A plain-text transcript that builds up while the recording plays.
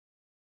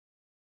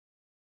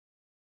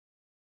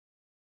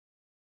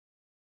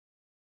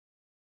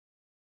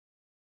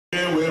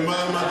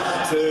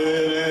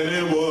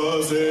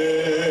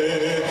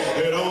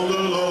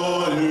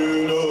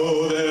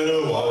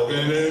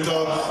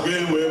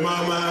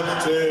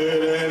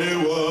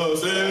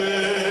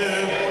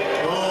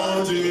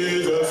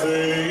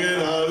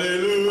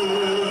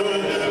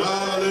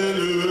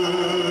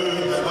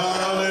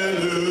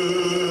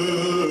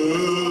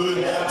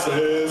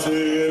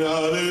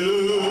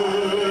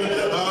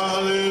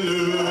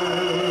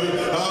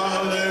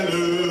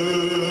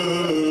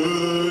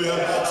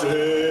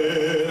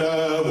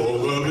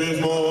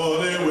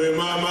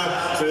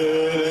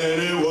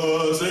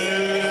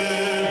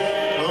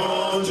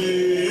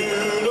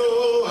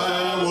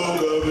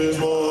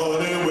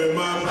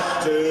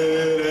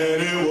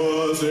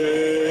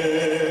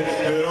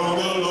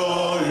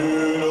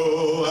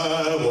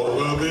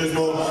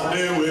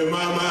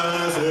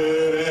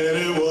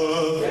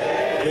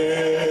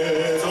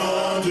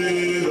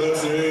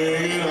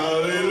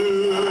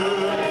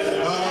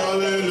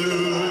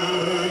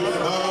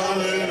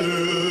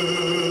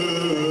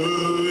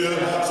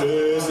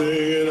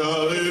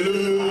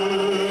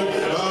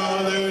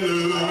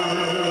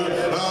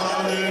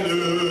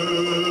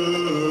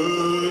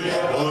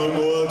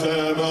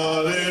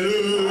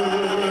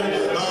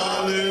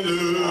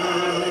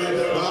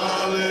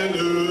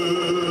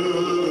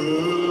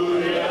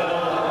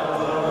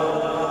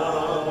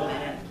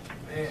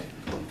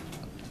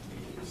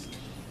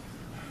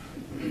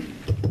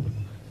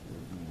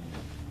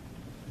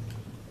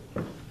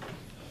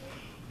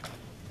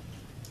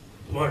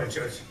Good morning,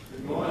 church.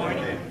 Good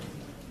morning.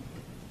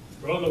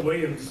 Brother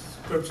Williams'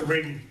 scripture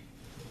reading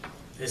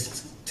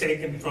is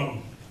taken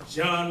from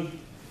John,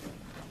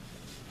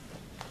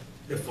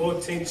 the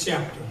 14th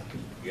chapter.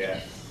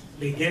 Yes.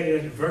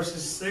 Beginning at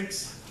verses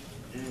 6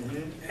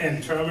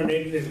 and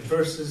terminating at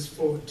verses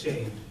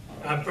 14.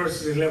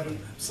 Verses 11,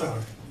 I'm sorry.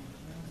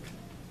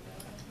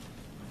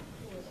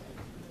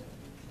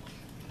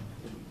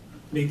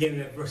 Beginning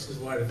at verses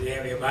 1. If you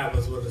have your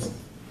Bibles with us,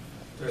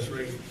 let's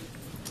read.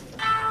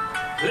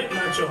 Let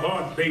not your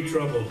heart be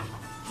troubled.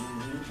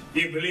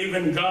 You believe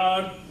in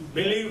God,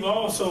 believe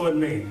also in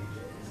me.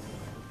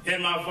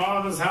 In my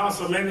Father's house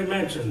are many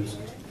mansions.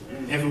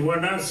 If it were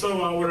not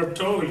so, I would have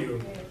told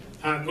you.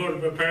 I go to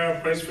prepare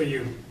a place for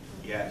you.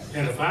 Yes.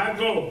 And if I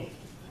go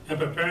and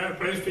prepare a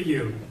place for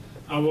you,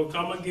 I will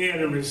come again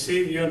and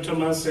receive you unto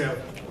myself,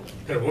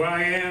 that where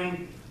I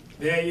am,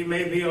 there you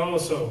may be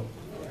also.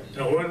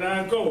 And where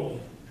I go,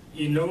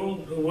 you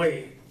know the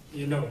way,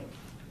 you know.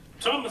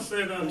 Thomas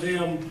said unto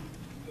him,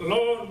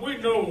 Lord, we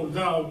know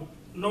thou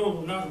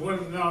know not where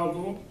thou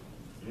go.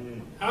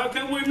 How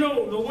can we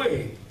know the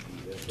way?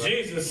 Right.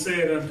 Jesus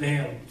said unto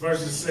him,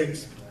 verse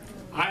 6,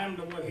 I am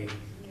the way,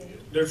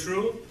 the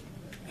truth,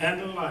 and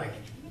the life.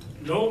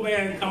 No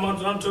man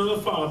cometh unto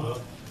the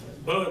Father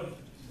but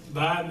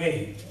by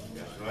me.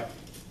 That's right.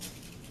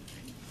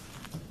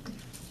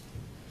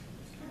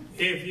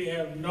 If you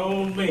have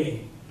known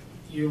me,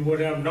 you would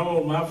have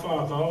known my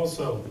Father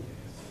also.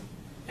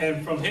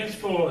 And from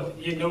henceforth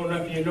you know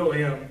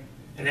him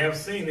and have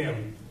seen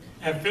him.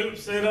 And Philip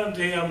said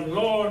unto him,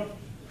 Lord,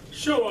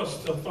 show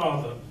us the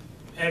Father,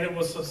 and it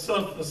will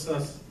suffice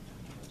us.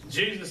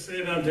 Jesus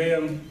said unto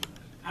him,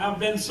 I've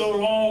been so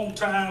long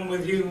time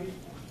with you,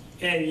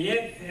 and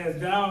yet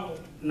hast thou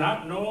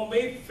not known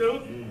me,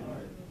 Philip?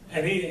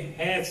 And he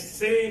has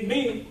seen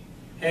me,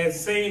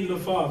 has seen the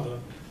Father.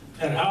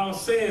 And how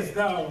sayest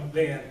thou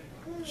then,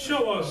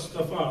 show us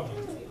the Father?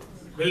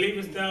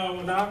 Believest thou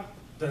not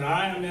that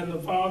I am in the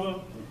Father,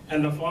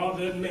 and the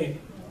Father in me?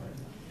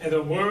 And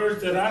the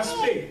words that I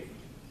speak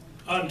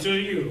unto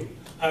you,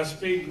 I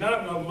speak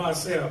not of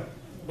myself,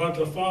 but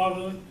the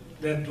Father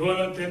that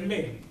dwelleth in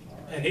me,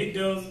 and he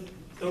does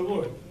the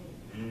work.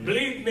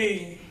 Believe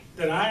me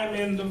that I am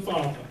in the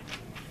Father,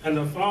 and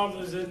the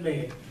Father is in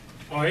me,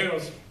 or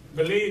else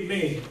believe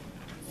me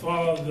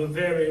for the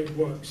very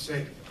work's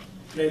sake.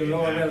 May the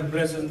Lord have a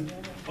blessing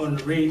on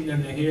the reading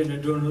and the hearing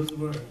and doing of the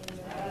word.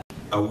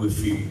 I will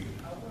feed.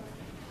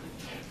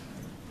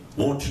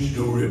 Want you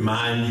to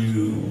remind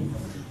you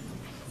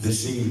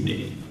this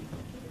evening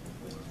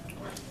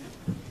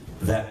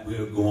that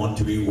we're going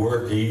to be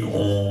working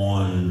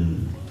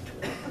on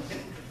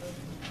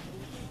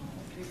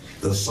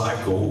the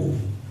cycle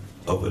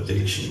of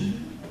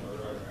addiction.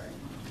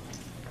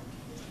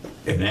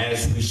 And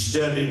as we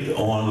studied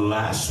on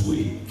last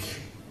week,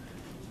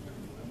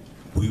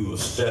 we will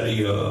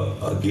study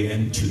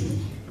again too.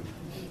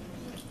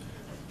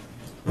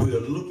 We'll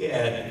look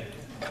at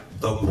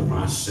the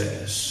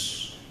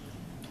process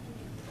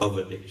of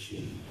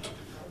addiction.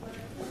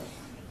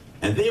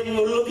 And then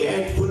we'll look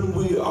at when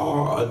we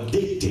are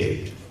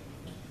addicted,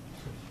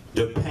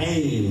 the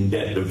pain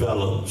that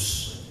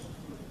develops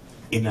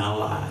in our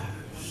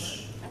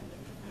lives.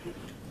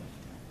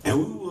 And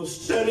we will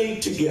study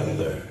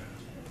together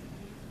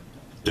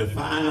to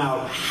find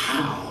out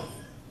how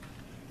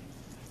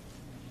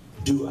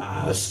do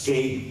I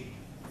escape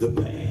the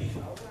pain.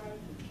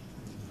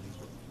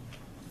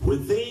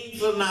 When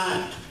things are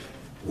not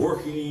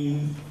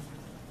working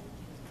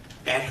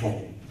at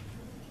home,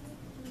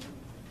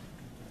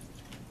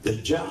 the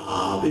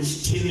job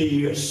is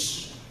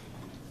tenuous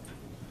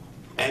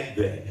at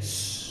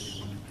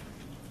best.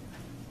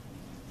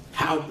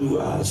 How do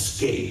I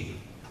escape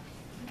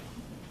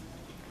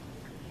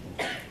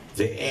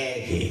the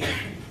agony,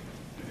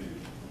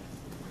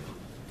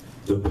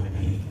 the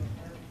pain?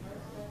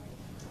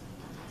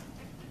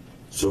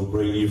 So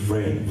bring your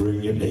friend,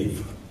 bring your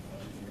neighbor,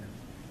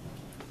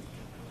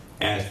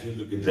 as we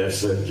look at that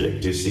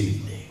subject this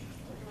evening.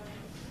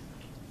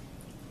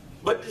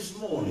 But this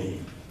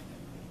morning,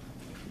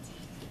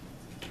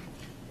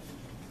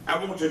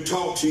 I want to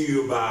talk to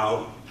you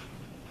about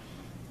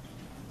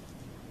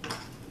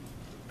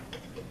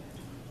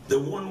the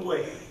one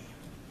way.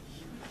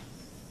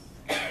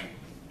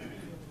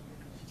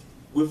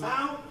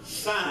 Without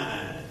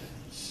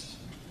signs,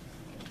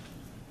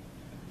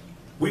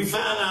 we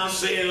find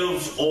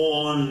ourselves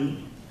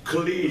on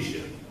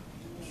collision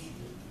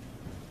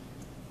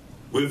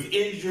with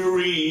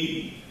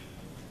injury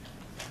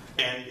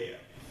and death.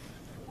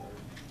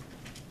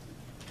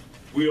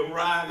 We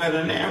arrive at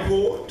an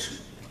airport.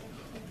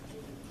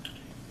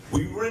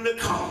 We rent a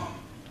car.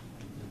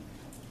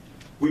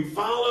 We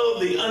follow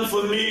the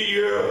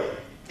unfamiliar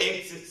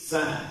exit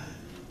sign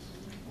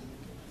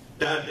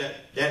that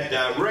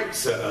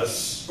directs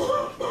us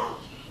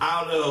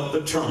out of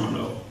the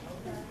terminal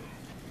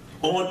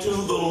onto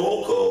the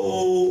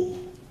local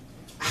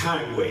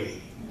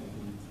highway.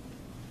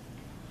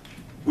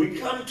 We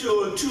come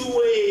to a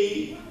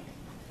two-way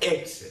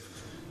exit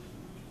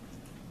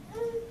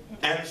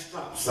at a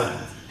stop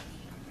sign.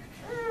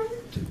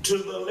 To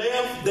the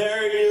left,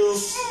 there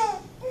is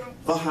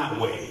the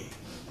highway.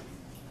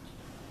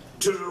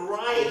 To the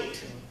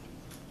right,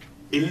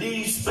 it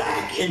leads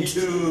back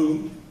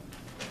into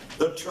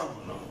the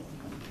terminal.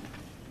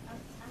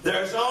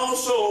 There's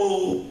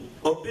also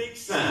a big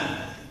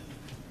sign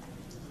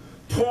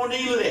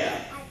pointing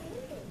left,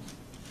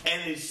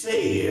 and it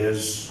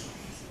says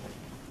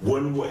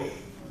one way.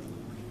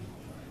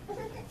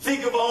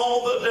 Think of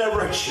all the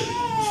directions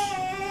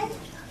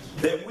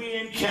that we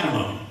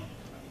encounter.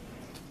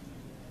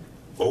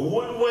 A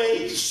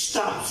one-way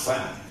stop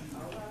sign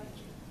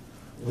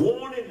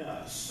warning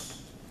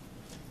us,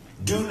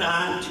 do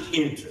not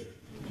enter.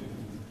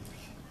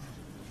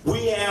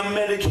 We have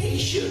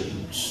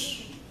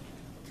medications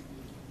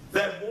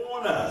that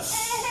warn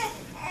us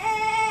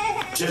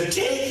to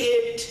take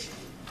it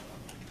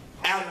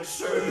at a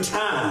certain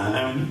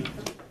time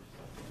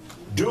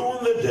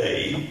during the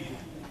day,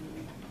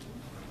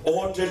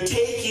 or to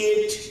take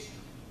it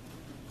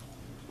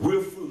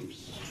with food.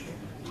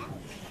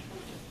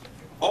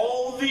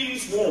 All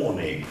these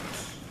warnings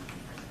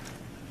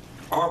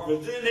are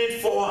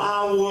presented for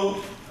our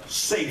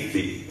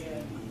safety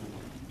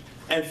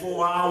and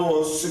for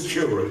our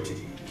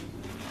security.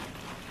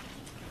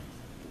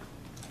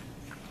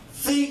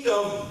 Think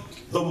of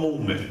the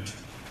moment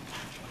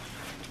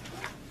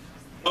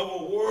of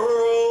a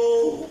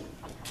world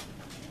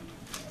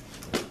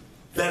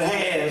that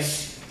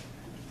has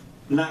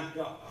not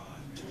God.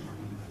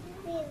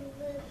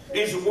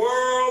 It's a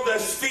world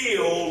that's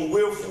filled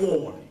with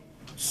warning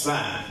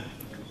signs.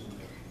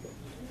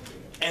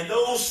 And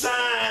those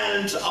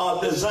signs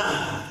are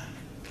designed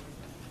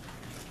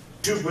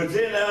to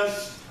prevent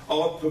us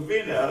or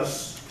prevent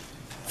us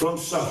from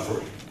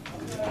suffering.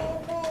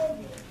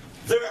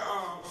 There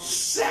are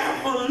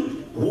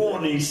 7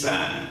 warning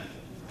signs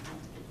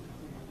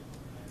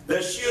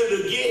that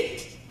should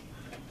get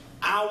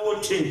our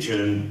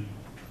attention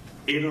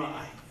in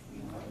life.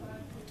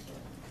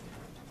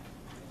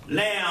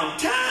 Now,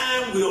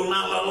 time will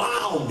not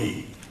allow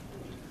me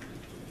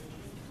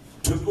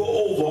to go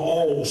over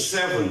all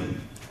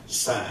 7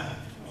 signs.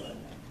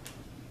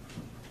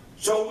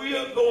 So we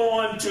are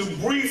going to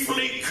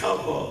briefly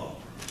cover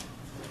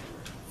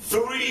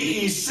 3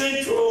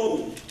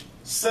 essential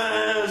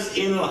signs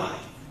in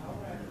life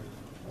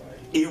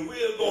if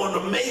we're going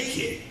to make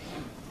it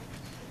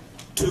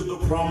to the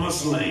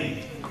promised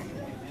land.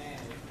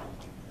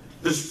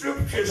 The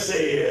scripture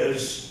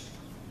says,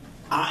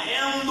 I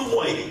am the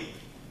way,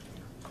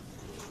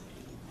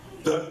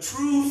 the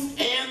truth,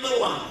 and the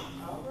life.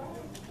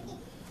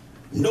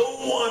 No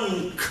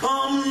one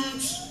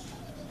comes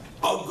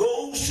or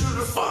goes to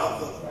the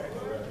Father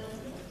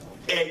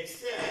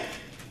except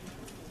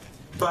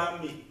by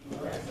me.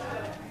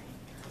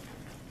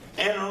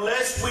 And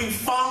unless we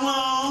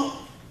follow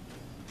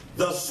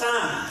the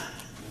signs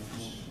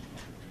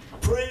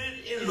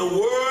printed in the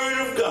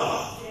Word of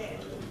God,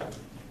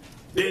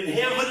 then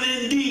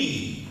heaven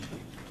indeed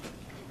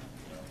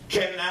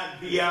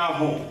cannot be our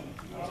home.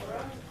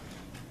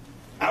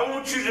 I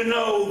want you to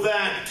know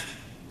that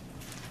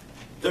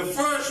the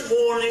first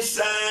warning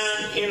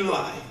sign in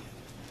life,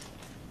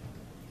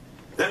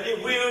 that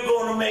if we're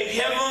going to make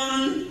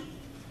heaven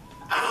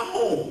our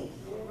home,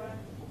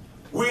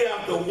 we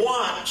have to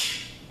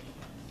watch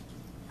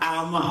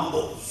our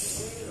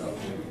mouths.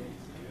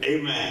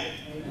 Amen.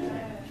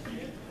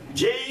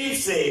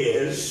 James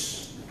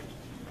says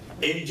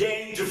in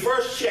James, the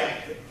 1st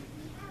chapter,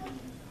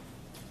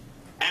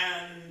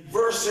 and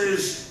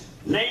verses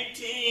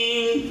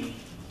 19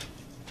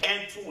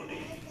 and 20.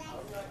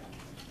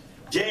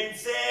 James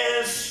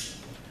says,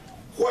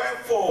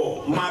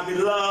 wherefore, my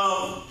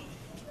beloved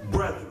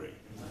brethren,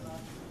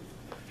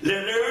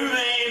 let every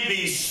man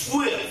be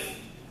swift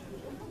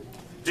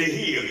to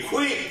hear,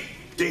 quick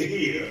to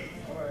hear,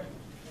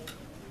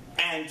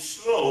 and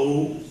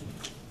slow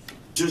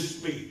to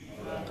speak.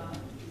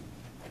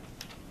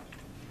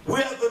 We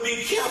have to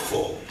be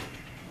careful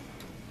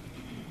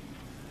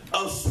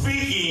of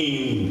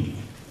speaking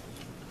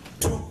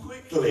too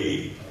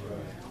quickly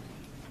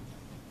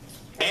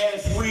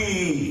as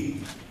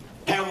we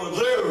have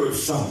observed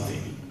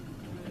something,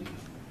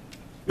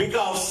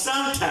 because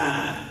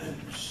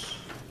sometimes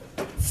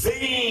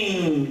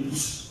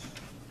things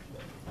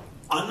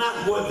are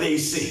not what they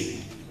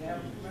seem.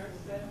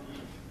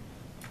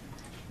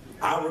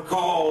 I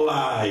recall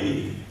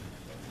I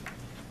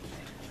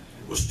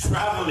was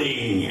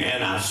traveling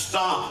and I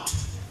stopped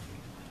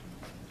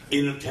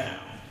in a town,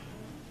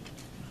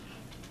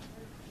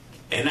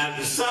 and I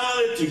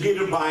decided to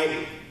get a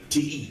bite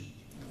to eat.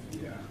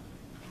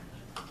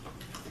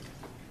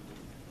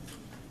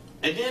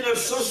 And then a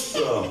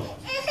sister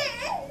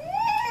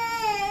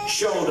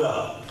showed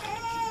up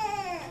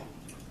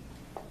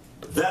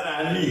that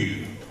I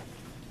knew.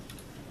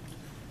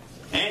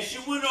 And she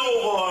went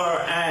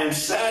over and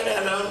sat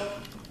at a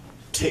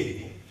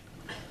table.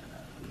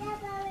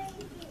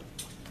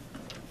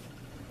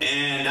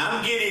 And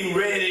I'm getting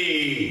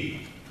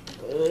ready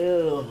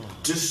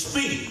to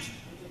speak,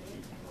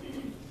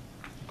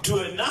 to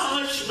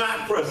acknowledge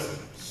my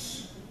presence.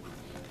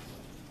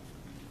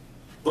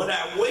 But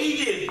I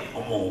waited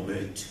a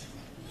moment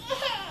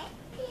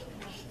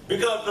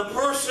because the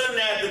person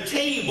at the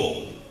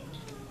table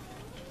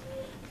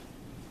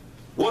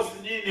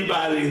wasn't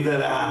anybody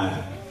that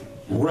I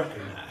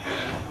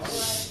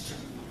recognized.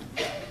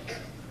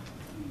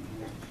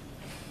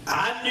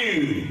 I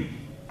knew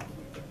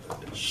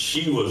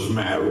she was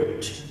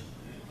married,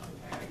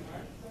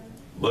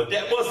 but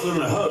that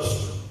wasn't her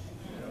husband.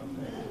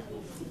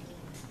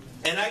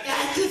 And I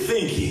got to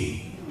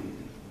thinking,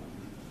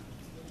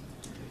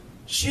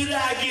 should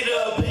I get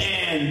up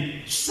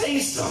and say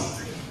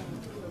something?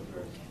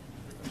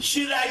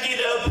 Should I get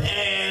up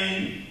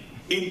and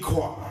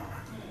inquire?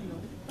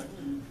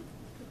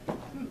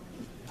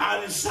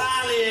 I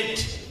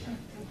decided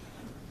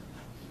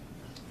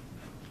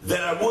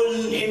that I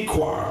wouldn't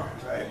inquire.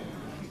 Right.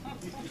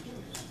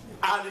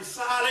 I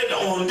decided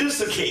on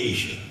this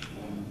occasion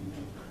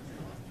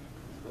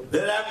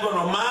that I'm going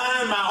to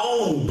mind my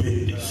own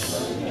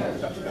business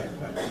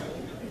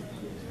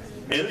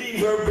and leave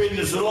her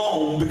business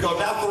alone,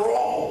 because after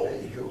all,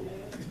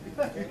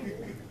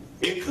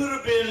 it could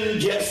have been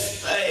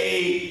just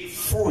a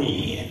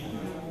friend.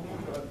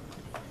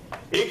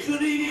 It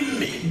could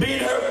even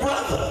been her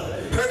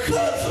brother, her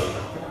cousin,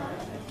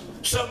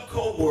 some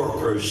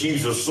co-worker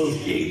she's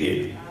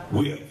associated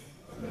with.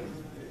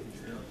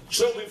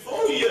 So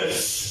before you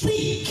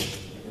speak,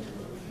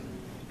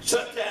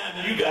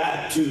 sometimes you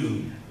got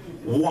to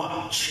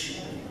watch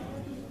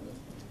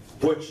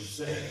what you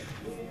say.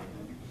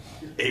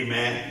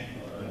 Amen.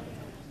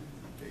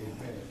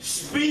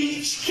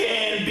 Speech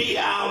can be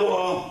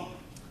our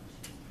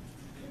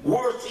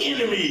worst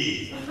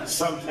enemy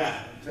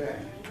sometimes.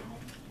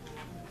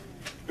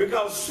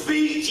 Because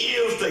speech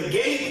is the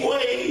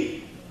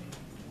gateway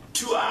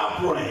to our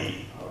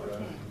brain.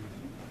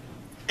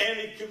 And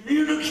it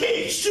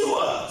communicates to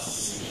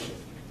us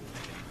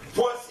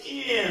what's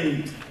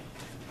in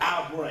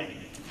our brain.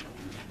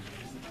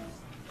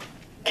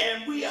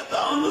 And we have to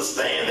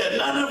understand that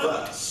none of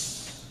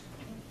us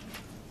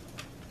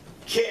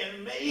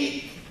can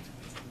make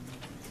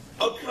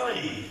a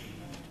claim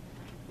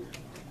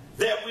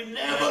that we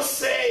never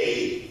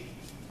say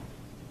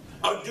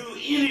or do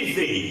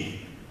anything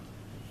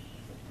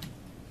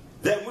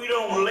that we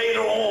don't later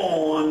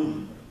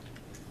on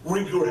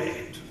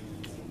regret.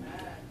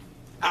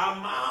 Our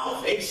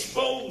mouth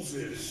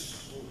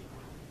exposes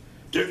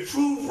the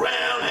truth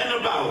round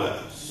and about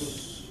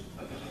us.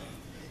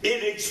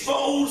 It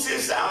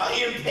exposes our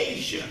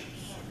impatience.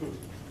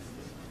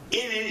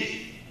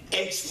 It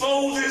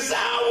exposes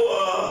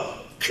our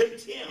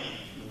contempt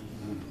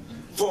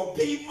for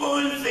people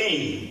and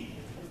things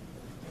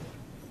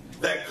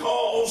that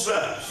cause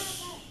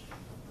us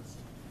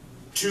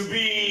to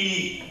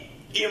be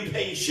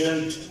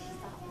impatient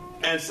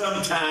and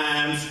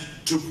sometimes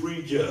to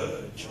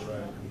prejudge.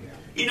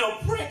 You know,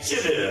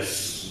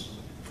 prejudice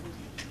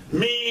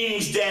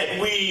means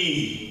that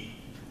we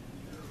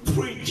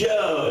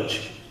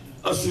prejudge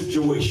a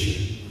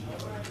situation.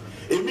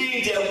 It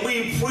means that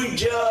we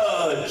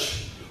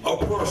prejudge a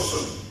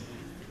person.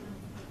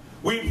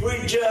 We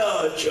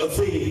prejudge a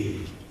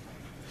thing.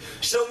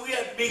 So we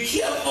have to be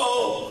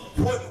careful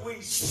what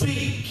we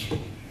speak,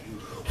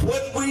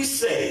 what we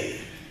say,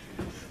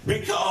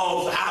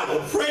 because our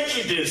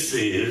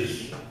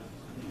prejudices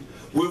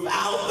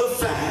without the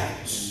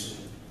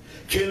facts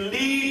can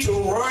lead to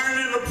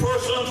ruining a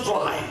person's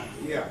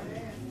life. Yeah.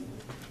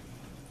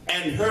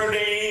 And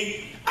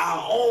hurting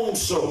our own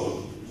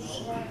souls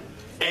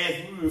as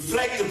we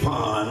reflect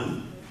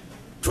upon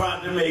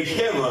trying to make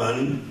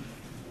heaven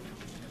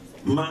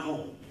my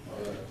home.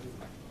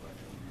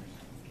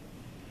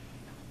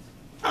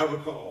 I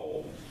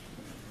recall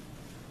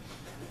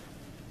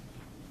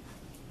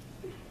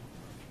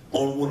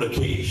on one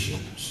occasion,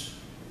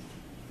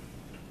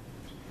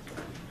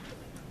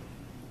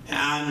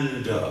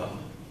 and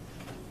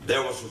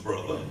there was a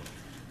brother,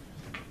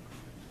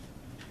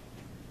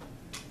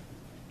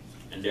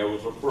 and there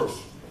was a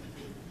person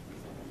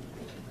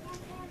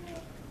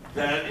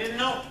that I didn't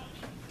know.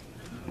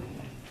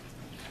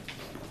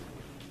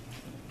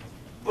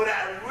 But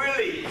I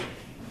really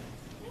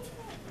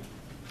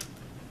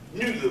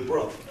knew the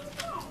brother.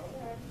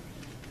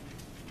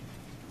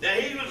 Now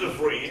he was a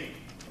friend,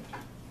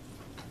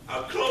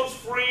 a close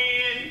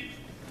friend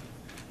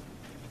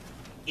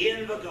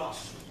in the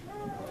gospel.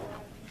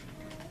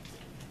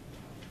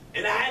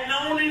 And I had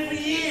known him for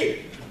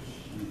years.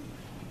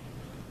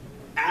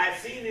 I had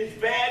seen his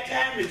bad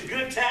time, his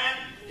good time,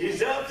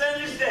 his ups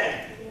and his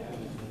downs.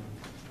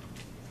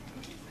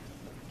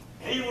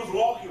 And he was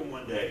walking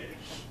one day.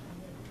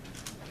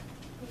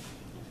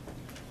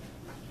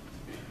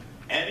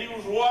 And he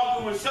was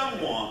walking with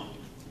someone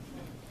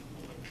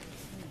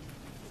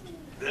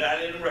that I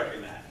didn't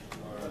recognize.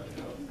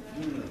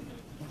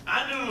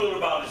 I knew a little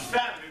about his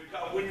family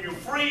because when you're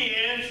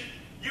friends,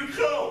 you're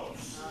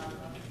close.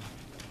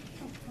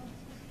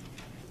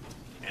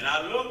 And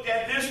I looked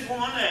at this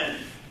one and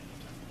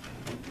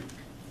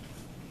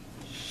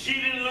she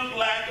didn't look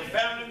like a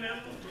family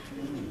member.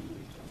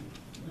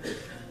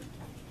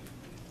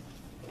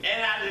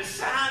 And I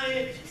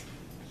decided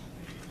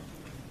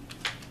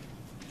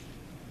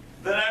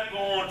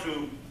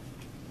want to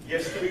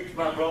just speak to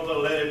my brother,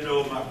 let him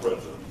know my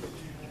brother.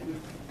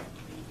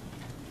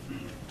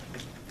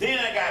 Then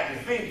I got to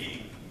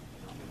thinking,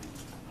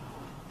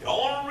 the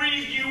only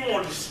reason you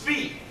want to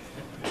speak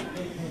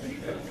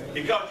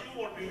because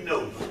you want to be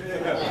nosy.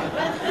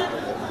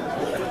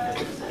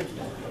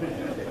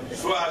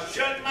 So I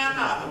shut my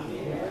mouth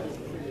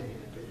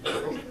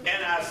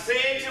and I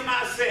said to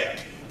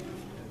myself,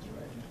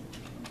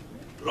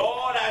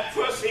 Lord, I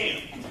trust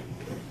him,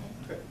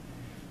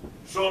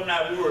 so I'm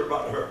not worried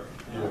about her.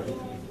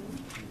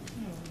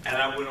 And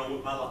I went on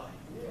with my life.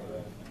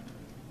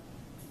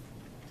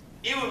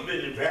 It would have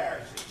been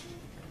embarrassing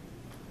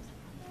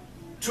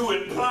to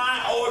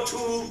imply or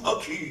to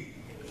accuse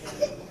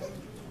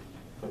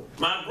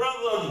my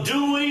brother of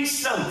doing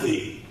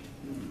something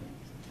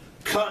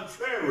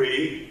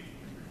contrary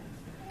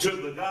to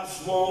the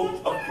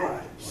gospel of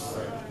Christ.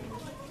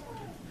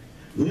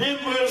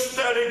 Numbers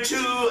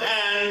 32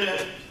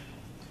 and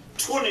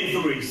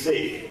 23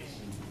 says,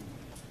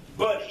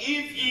 but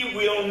if ye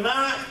will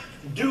not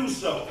do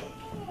so,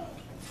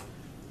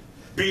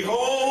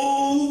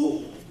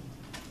 behold,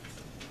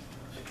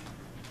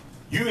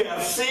 you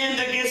have sinned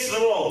against the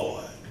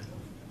Lord,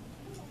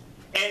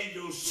 and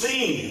your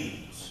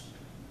sins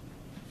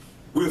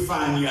will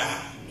find you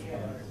out.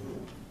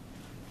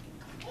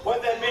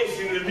 What that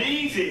basically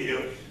means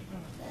is,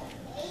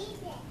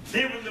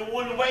 living the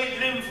one way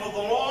living for the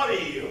Lord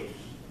is,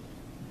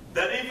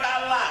 that if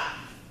I lie,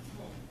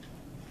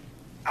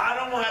 I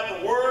don't have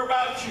to worry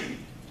about you.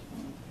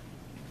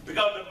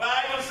 Because the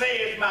Bible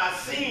says my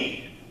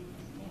sin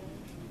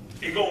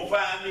is going to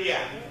find me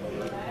out.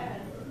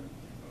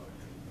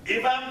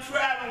 If I'm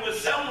traveling with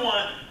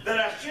someone that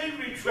I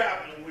shouldn't be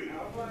traveling with,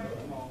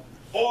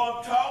 or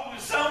I'm talking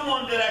with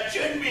someone that I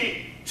shouldn't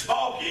be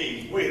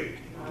talking with,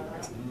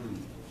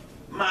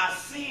 my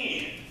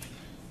sins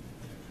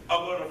are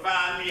going to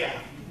find me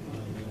out.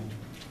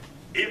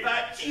 If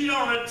I cheat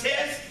on a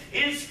test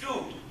in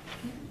school,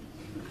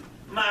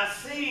 my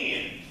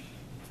sins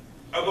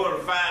are going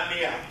to find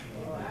me out.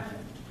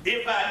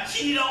 If I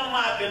cheat on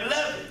my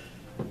beloved,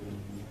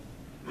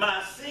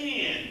 my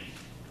sins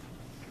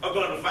are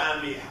going to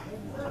find me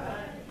out.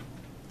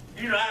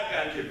 You know, I've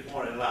got to the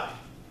point in life.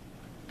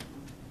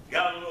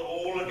 Got a little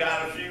older,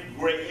 got a few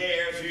gray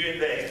hairs here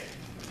and there.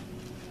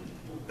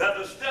 That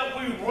the stuff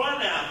we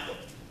run after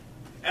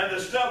and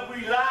the stuff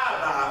we lie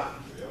about,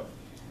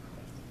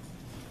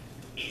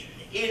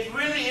 it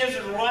really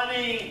isn't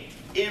running,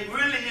 it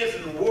really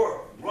isn't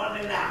work,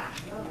 running out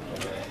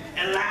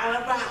and lying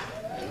about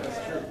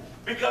it.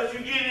 Because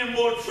you get in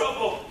more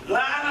trouble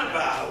lying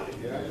about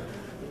it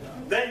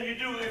than you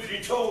do if you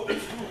told the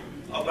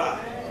truth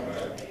about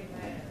it.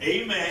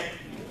 Amen.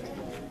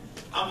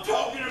 I'm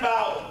talking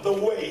about the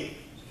way,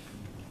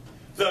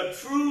 the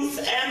truth,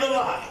 and the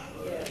life.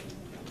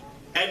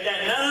 And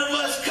that none of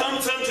us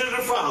comes unto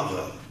the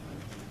Father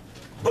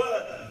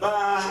but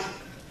by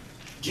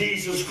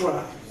Jesus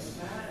Christ.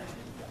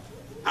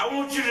 I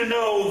want you to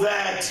know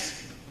that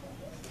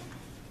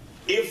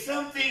if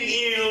something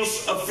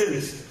is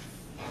offensive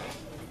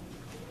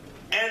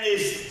and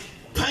is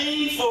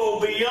painful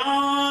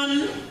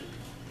beyond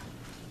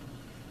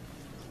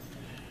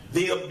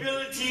the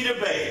ability to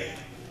bear,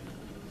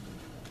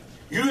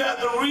 you have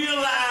to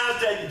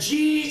realize that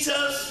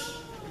Jesus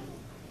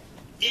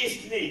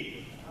is near.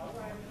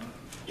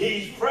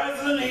 He's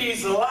present,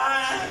 he's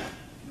alive.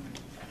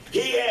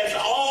 He has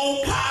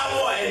all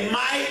power and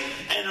might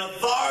and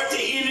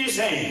authority in his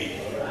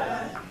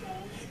hand.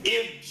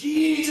 If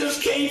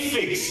Jesus can't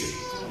fix it,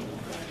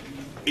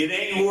 it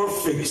ain't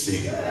worth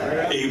fixing.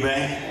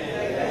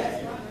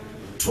 Amen.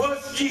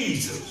 Trust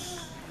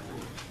Jesus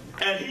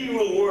and he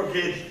will work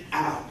it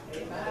out.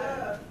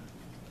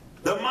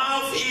 The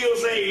mouth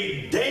is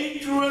a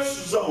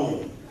dangerous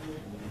zone.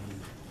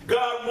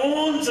 God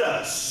warns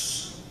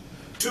us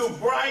to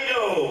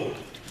bridle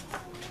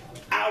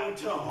our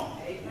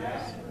tongue.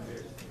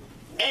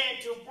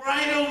 And to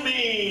bridle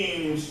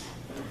means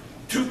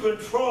to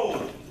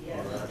control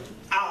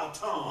our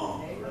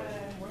tongue.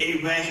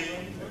 Amen.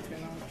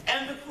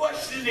 And the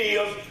question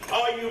is,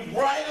 are you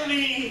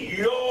bridling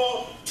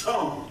your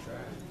tongue?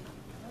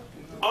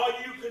 Are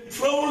you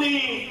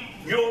controlling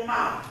your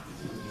mouth?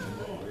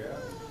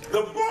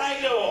 The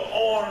bridle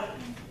on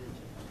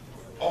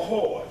a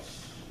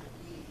horse.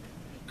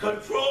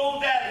 Control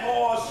that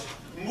horse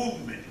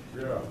movement.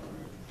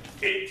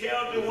 It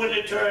tells you when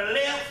to turn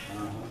left,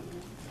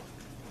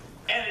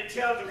 and it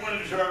tells you when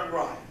to turn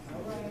right.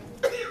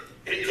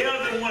 It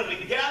tells you when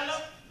to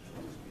gallop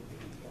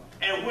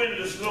and when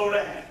to slow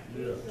down.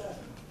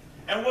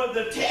 And what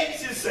the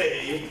text is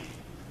saying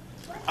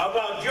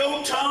about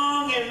your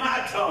tongue and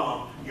my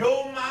tongue,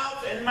 your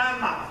mouth and my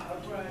mouth,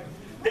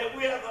 that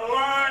we have to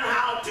learn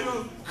how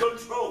to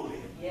control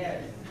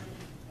it.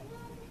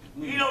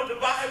 You know, the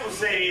Bible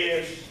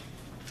says,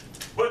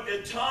 but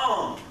the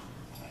tongue,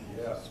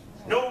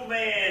 no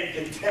man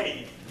can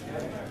tame.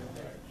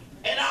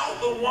 And I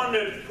often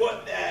wondered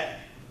what that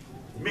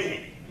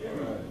meant.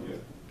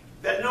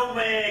 That no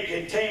man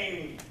can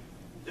tame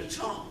the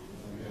tongue.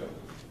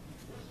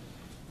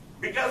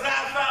 Because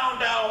I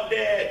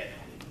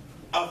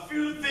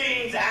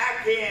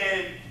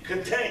can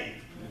contain.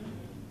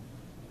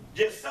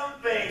 Just some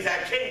things I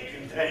can't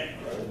contain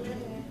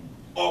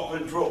or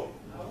control.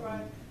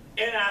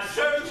 And I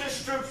searched the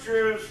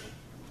scriptures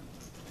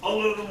a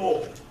little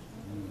more.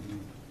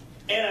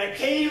 And I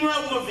came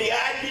up with the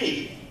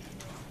idea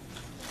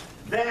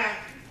that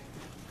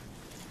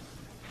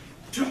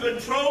to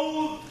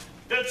control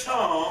the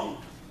tongue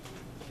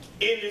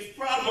in its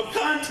proper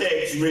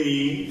context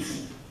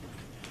means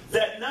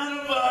that none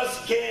of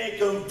us can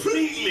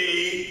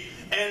completely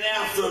and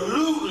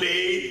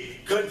absolutely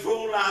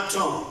control our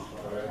tongue.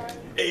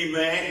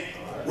 Amen.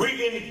 We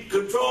can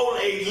control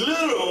a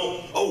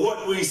little of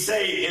what we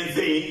say and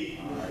think,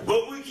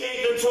 but we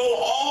can't control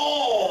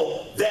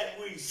all that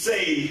we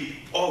say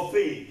or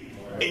think.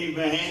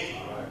 Amen.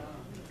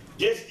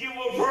 Just give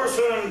a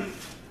person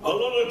a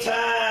little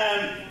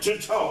time to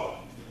talk,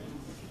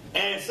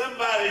 and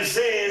somebody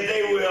says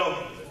they will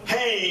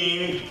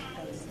hang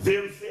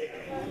themselves.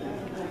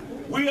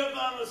 We have to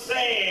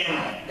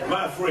understand,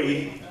 my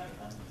friend,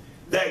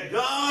 that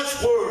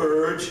God's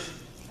word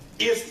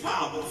is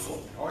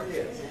powerful. Oh,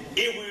 yes.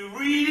 If we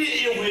read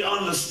it, if we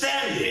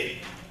understand it,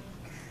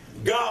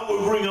 God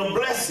will bring a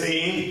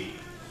blessing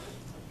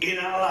in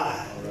our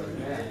lives.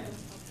 Amen.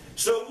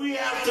 So we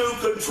have to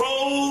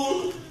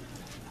control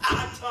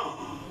our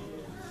tongue.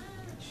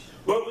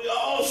 But we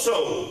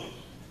also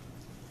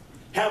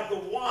have to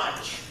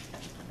watch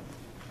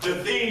the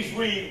things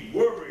we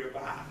worry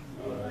about.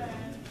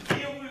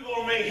 If we're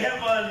going to make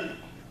heaven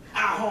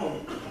our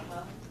home.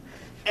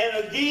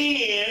 And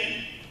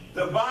again,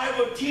 the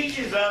Bible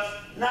teaches us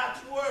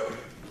not to worry.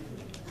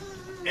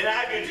 And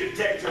I'll get you a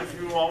text in a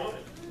few moments.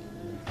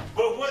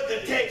 But what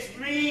the text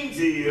means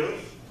is,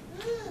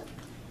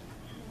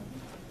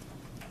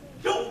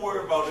 don't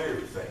worry about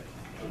everything.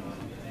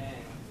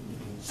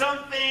 Some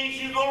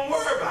things you're going to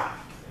worry about.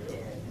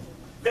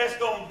 That's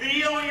going to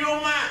be on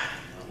your mind.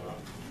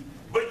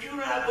 But you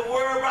don't have to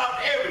worry about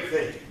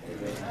everything.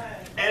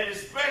 And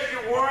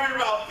especially worrying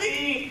about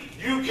things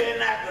you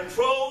cannot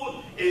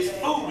control is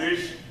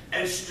foolish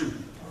and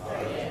stupid.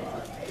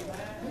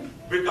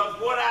 Because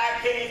what I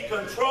can't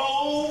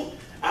control,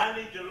 I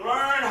need to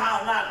learn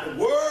how not to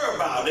worry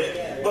about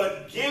it,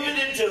 but give it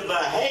into the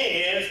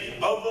hands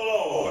of the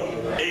Lord.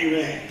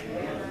 Amen.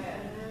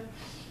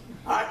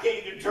 I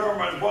can't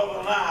determine whether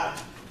or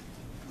not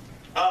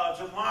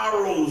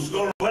tomorrow's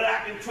going to, but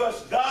I can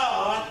trust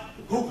God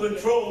who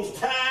controls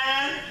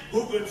time,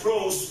 who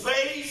controls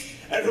space,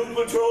 and who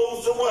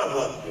controls the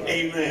weather.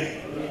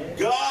 Amen.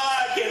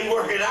 God can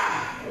work it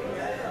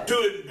out to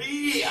it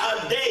be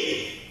a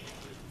day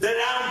that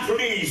I'm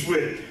pleased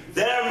with,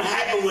 that I'm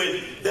happy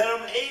with, that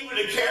I'm able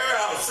to carry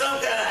out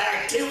some kind of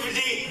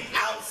activity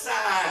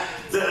outside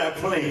that I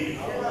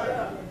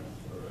plan.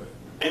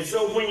 And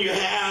so when you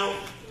have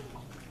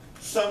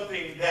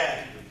something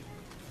that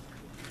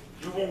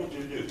you want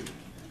to do,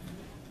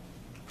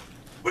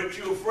 but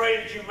you're afraid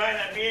that you might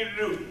not be able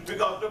to do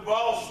because the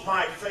boss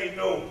might say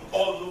no,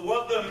 or the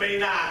weather may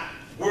not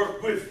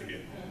work with you.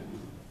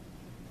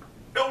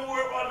 Don't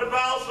worry about the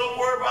boss, don't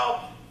worry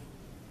about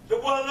the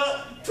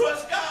weather.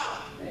 Trust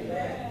God.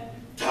 Amen.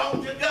 Talk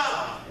to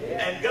God. Amen.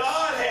 And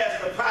God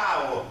has the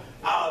power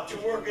to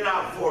work it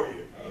out for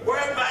you.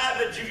 Whereby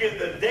that you get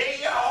the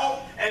day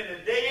off and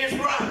the day is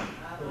right.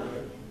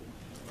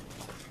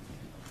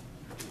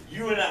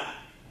 You and I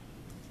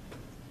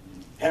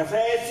have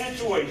had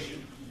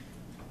situations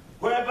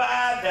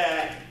whereby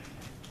that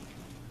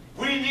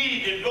we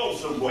need to go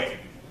somewhere.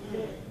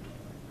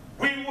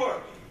 We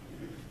work.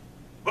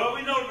 But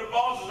we know the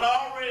boss has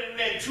already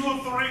let 2 or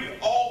 3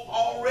 off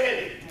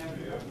already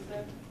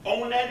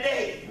on that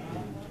day.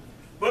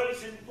 But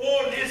it's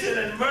important, it's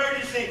an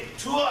emergency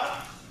to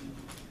us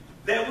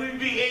that we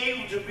be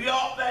able to be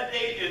off that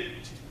day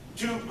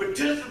to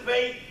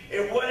participate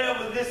in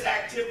whatever this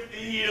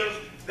activity is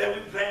that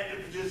we plan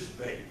to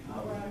participate.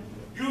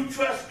 You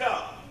trust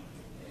God.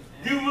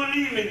 You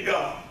believe in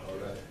God.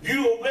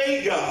 You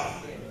obey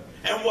God.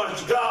 And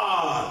watch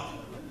God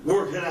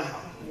work it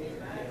out.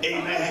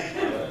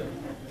 Amen.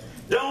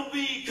 Don't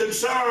be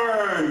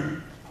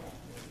concerned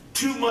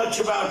too much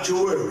about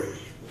your worry.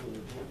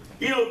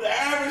 You know, the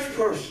average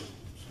person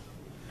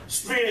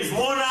spends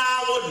 1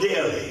 hour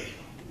daily,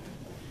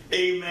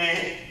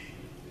 amen,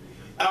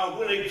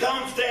 when it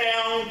comes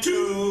down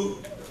to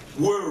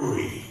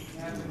worry.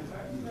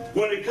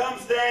 When it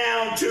comes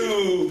down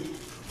to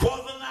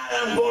whether or not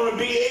I'm going to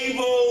be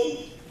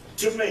able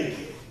to make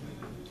it.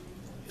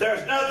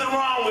 There's nothing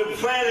wrong with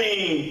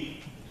planning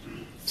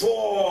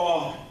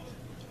for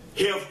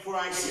health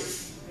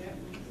crisis.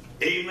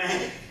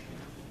 Amen.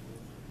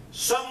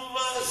 Some of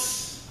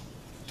us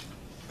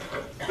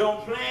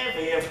don't plan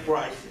for health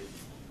crisis.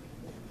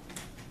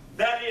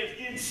 That is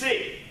getting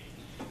sick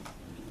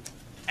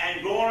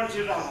and going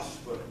to the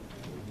hospital.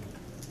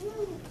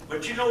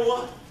 But you know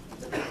what?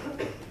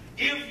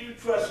 If you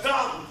trust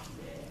God,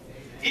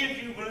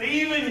 if you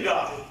believe in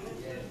God,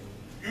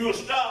 you'll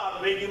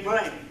start making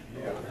plans.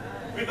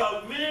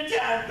 Because many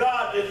times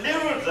God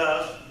delivers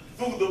us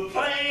through the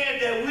plan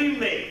that we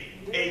make.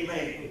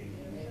 Amen.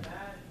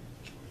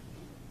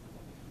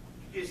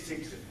 get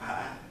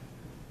 65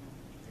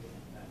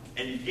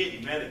 and you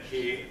get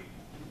Medicare,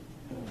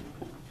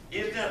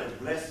 isn't that a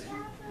blessing?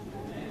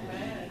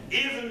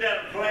 Isn't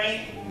that a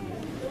plan?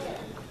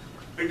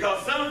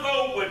 Because some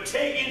folks were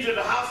taken to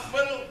the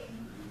hospital,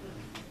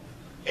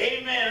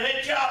 amen,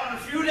 let y'all in a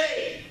few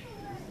days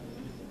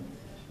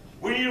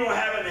when you don't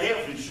have any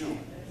health insurance.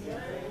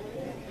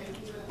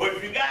 But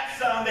if you got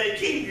some, they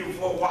keep you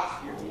for a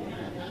while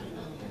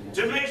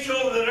to make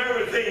sure that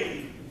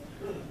everything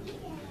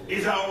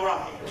is all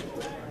right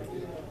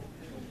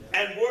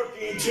and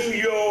working to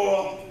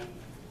your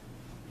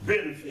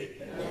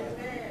benefit.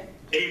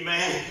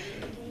 Amen.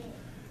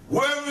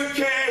 Worry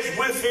carries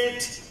with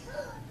it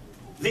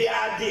the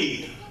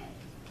idea.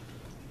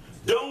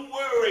 Don't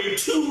worry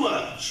too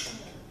much.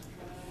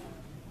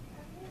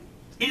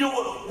 You know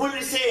what, when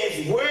it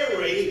says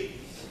worry,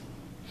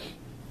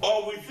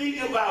 or we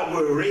think about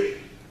worry,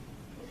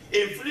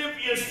 in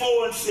Philippians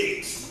 4 and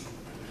 6,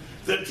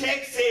 the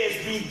text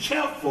says, be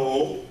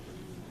careful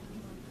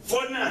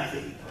for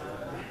nothing,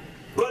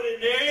 but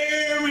in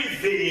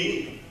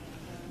everything,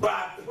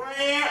 by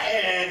prayer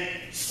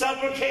and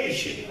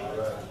supplication,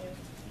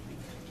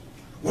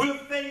 with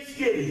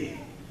thanksgiving,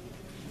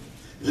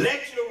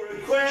 let your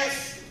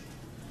requests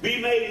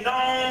be made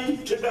known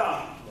to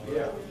God.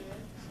 Yeah.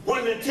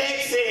 When the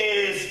text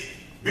says,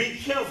 be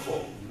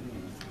careful,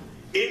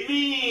 it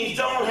means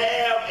don't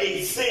have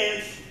a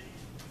sense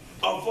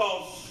of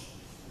false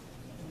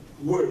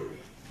worry.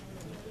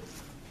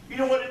 You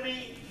know what it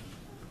means?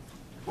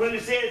 When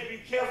it says be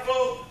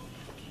careful,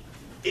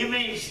 it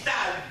means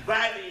stop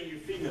biting your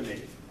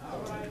fingernails.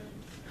 Right.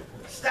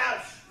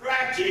 Stop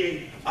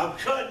scratching or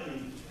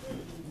cutting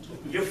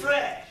your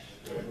flesh.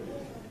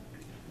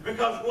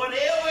 Because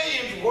whatever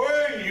is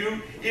worrying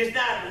you is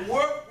not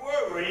worth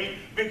worrying,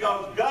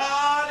 because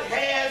God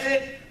has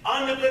it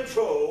under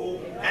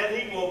control, and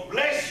he will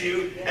bless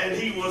you, and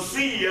he will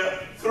see you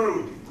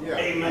through. Yeah.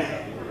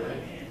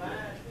 Amen.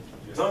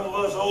 Some of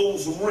us owe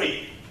some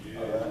rent,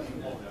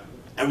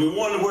 and we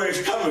wonder where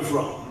it's coming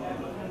from.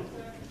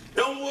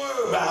 Don't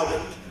worry about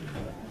it.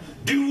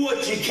 Do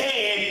what you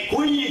can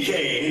when you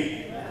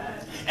can,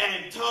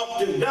 and talk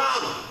to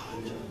God,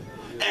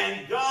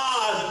 and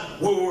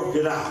God will work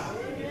it out.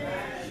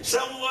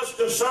 Some of us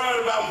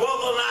concerned about whether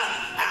or not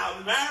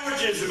our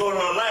marriages are going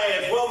to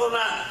last, whether or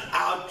not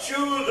our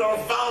children are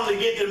finally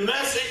get the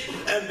message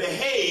and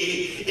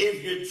behave.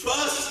 If you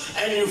trust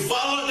and you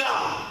follow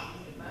God,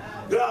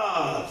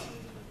 God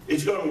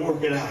is going to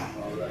work it out.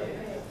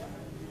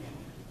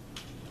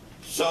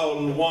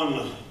 So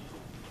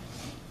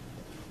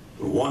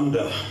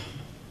Wanda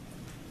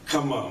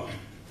come up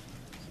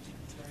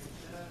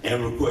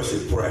and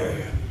requested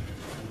prayer.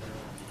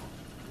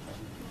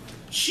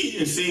 She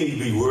didn't seem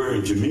to be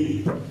worried to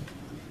me.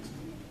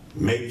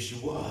 Maybe she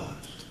was.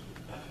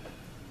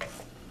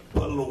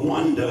 But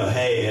LaWanda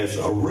has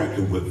a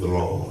record with the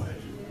Lord.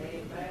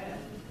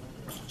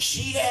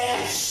 She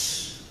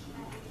asks,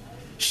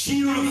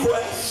 she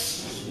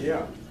requests,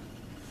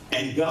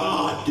 and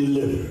God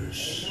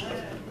delivers.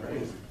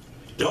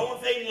 The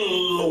only thing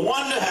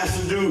LaWanda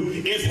has to do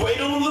is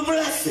wait on the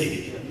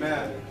blessing.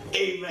 Amen.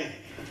 Amen.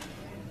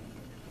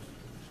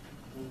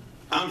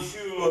 I'm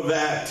sure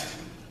that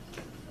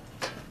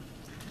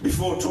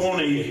before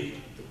Tony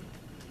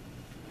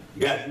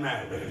got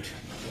married,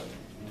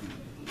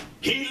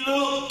 he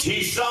looked,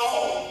 he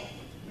saw,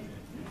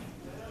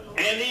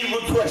 and he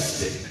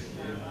requested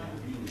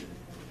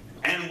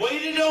and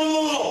waited on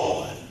the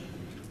Lord.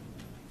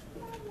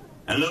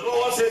 And the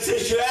Lord said,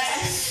 since you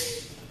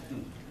asked,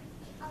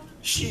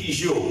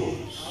 she's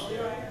yours.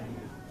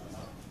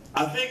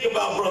 I think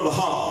about Brother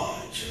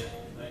Hodge.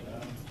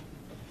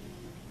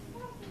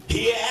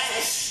 He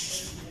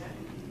asked,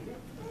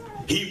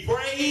 he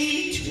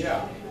prayed,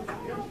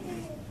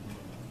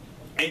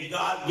 and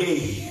God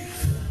gave.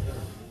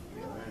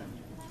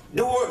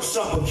 The word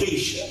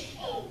supplication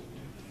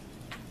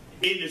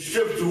in the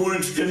scripture when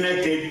it's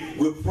connected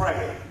with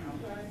prayer.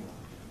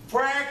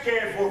 Prayer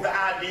carries for the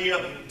idea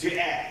to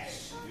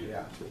ask,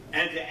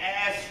 and to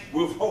ask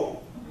with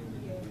hope,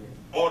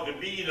 or to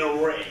be in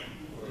array.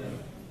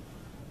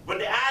 But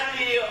the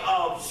idea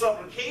of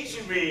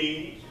supplication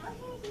means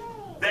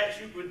that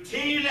you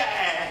continue to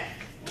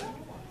ask,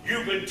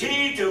 you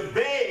continue to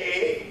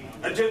beg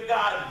until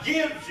God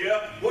gives you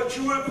what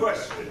you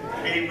requested.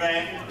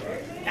 Amen.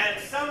 And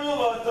some of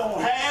us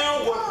don't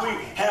have what we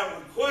have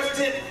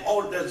requested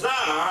or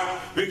desire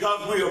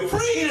because we are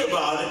praying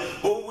about it,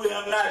 but we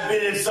have not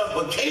been in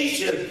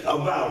supplication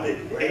about it.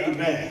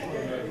 Amen.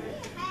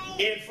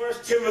 In 1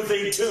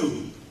 Timothy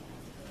 2,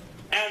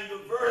 and the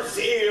verse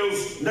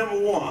is number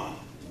 1.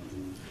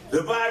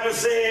 The Bible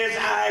says,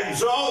 I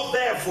exalt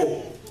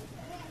therefore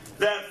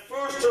that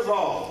first of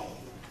all,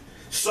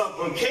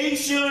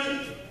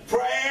 supplication,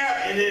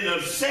 prayer, and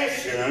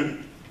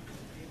intercession,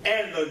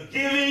 and the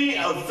giving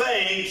of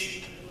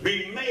thanks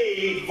be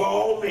made for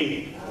all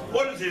men.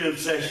 What is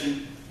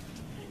intercession?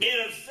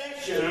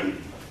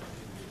 Intercession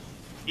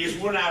is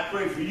when I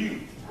pray for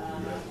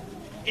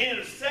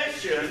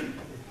Intercession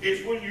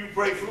is when you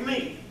pray for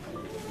me.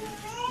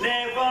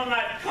 Now, if I'm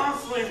not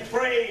constantly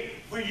praying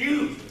for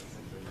you,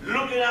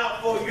 looking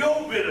out for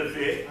your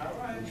benefit,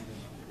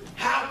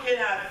 how can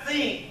I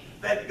think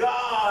that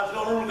God's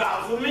going to look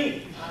out for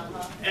me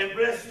and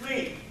bless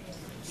me?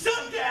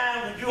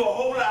 Sometimes we do a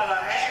whole lot of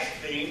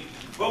asking,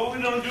 but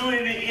we don't do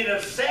any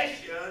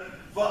intercession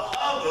for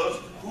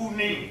others who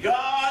need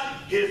God,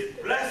 His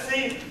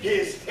blessing,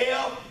 His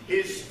help,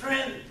 His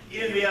strength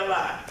in their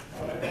life.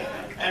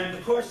 And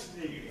the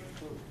question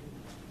is,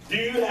 do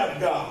you have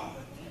God,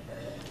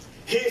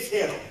 His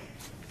help,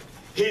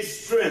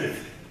 His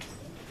strength,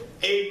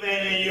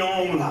 amen, in your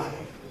own life?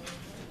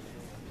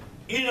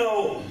 You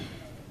know,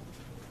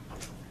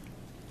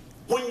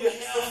 when you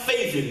have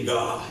faith in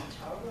God,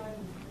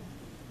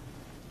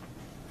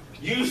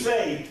 you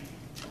say,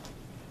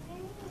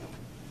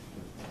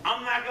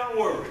 I'm not going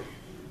to worry.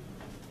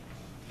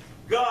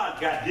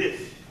 God got this.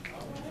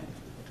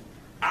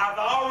 I've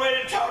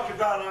already talked to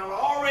God. I've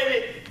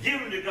already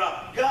given to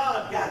God.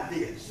 God got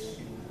this.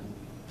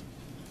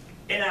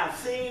 And I've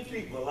seen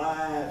people's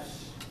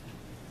lives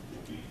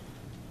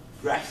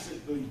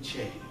drastically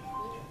change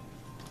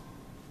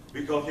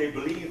because they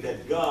believe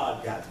that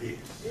God got this.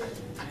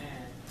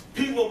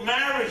 People's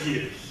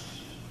marriages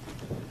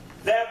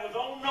that was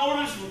on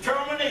notice for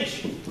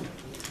termination,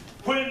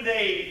 when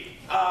they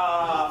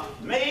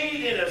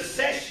made an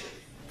accession,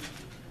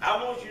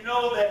 I want you to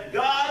know that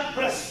God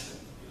blessed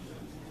them.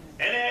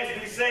 And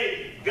as we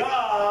say,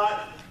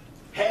 God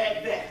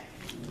had that.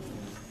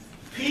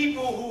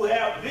 People who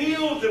have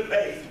bills to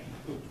pay,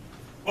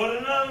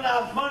 but not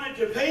enough money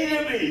to pay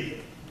their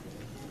bills.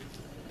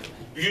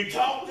 You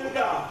talk to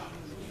God.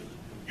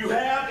 You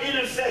have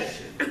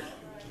intercession.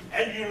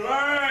 And you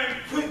learn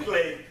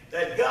quickly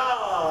that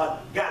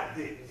God got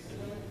this.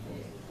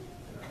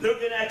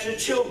 Looking at your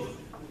children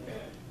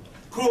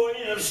who are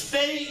in a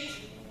state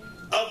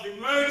of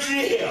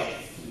emergency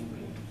health.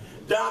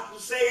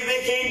 Doctors say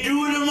they can't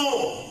do it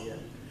anymore.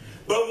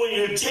 But when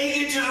you take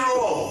it to the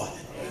Lord,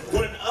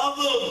 when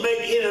others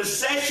make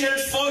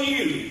intercessions for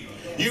you,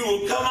 you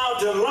will come out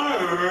to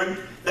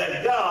learn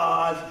that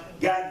God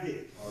got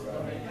this.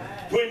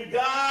 When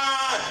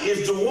God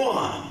is the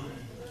one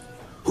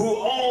who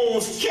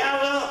owns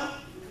cattle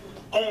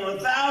on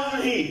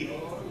 1,000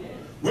 hills,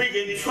 we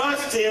can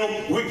trust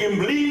Him, we can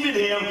believe in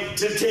Him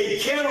to take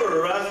care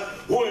of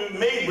us when we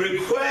make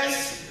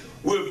requests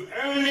with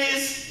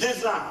earnest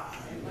desire.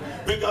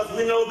 Because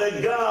we know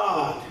that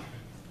God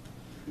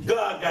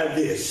got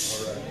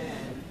this.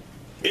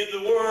 In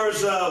the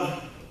words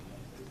of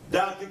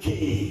Dr.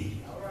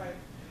 King,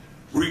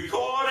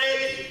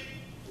 recorded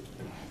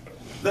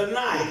the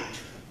night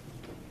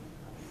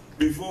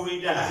before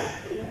he died.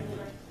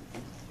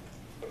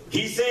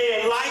 He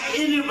said, like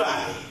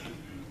anybody,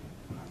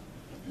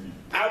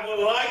 I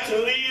would like to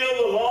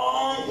live a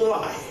long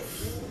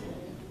life.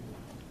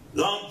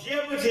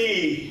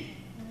 Longevity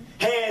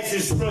has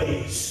its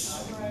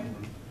place.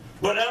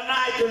 But I'm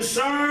not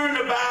concerned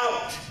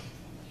about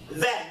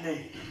that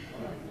name.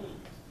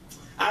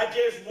 I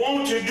just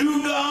want to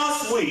do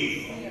God's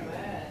will.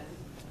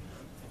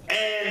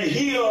 And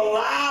He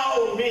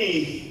allowed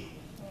me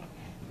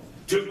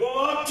to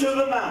go up to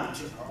the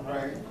mountain.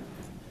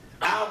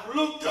 I've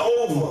looked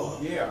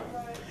over.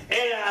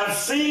 And I've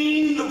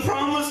seen the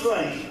promised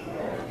land.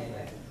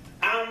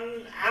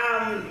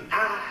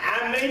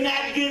 I may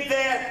not get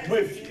there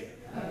with you,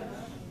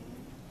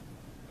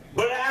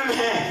 but I'm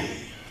happy.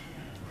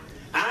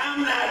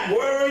 I'm not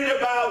worried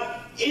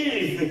about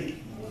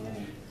anything.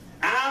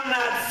 I'm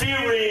not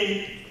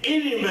fearing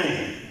any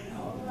man,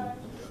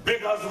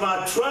 because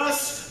my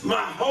trust, my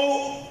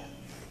hope,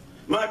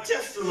 my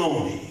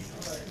testimony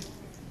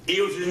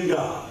is in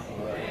God.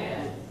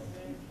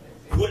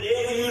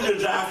 Whatever you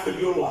desire for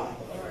your life,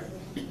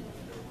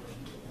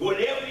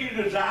 whatever you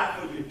desire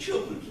for your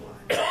children's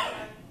life,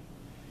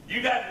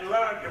 you got to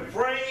learn to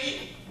pray,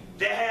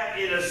 to have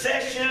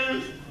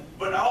intercessions,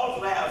 but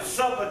also have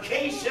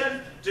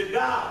supplication to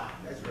God.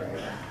 That's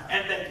right.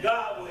 And that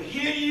God will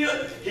hear you,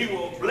 He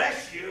will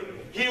bless you,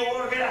 He'll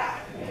work it out.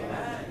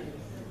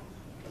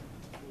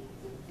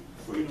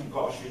 Freedom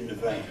costs you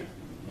nothing.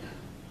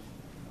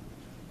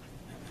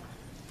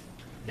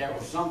 There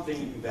was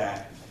something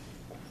that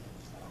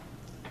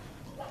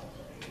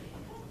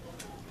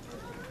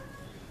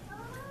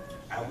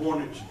I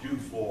wanted to do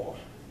for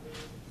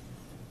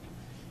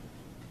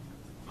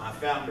my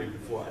family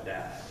before I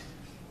died.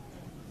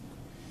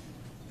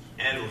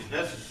 And it was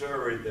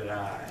necessary that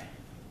I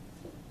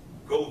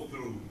go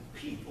through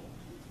people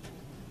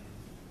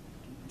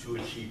to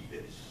achieve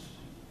this.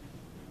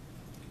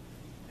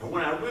 And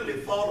when I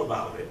really thought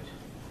about it,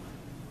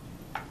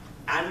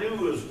 I knew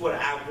it was what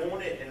I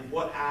wanted and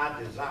what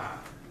I desired.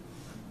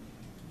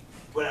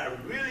 But I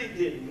really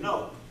didn't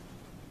know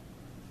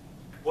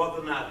whether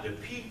or not the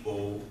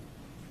people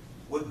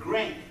would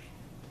grant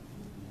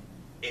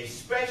it,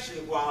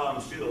 especially while I'm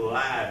still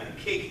alive and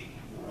kicking.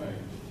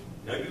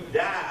 Now, you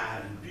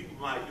died and people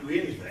might do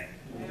anything.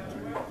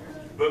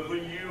 But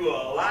when you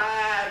are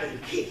alive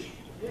and kicking,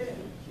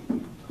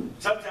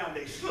 sometimes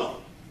they slow.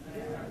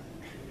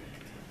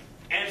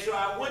 And so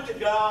I went to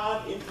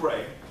God in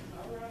prayer.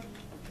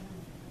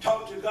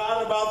 talked to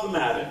God about the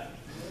matter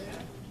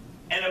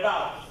and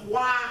about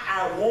why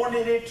I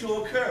wanted it to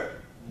occur.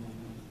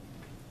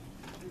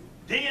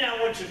 Then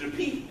I went to the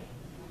people,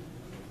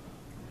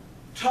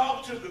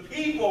 talked to the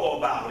people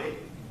about it.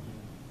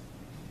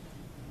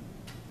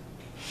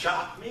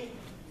 Shocked me.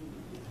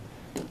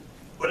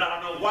 But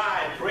I don't know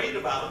why I prayed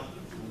about it.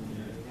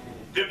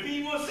 The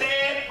people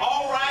said,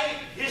 all right,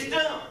 it's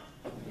done.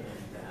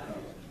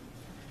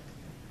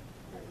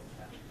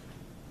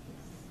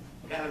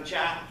 Got a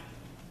child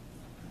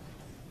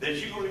that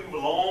you're going to leave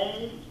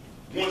alone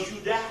once you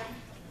die.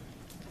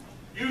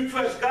 You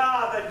trust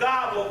God that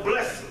God will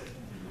bless them,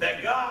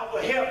 that God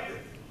will help them,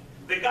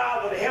 that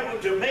God will help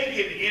them to make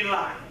it in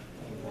life.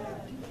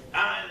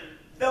 And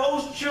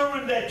those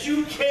children that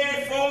you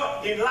cared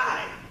for in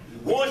life,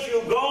 once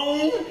you're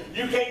gone,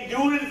 you can't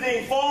do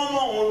anything for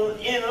them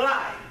in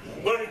life.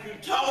 But if you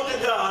talk to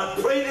God,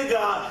 pray to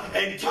God,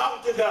 and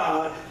talk to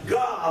God,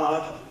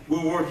 God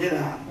will work it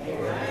out.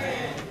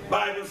 Amen.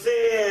 Bible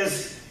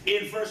says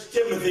in 1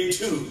 Timothy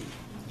 2,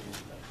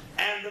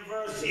 and the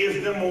verse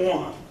is number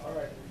 1.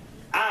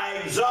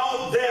 I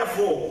exalt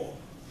therefore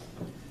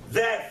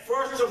that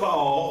first of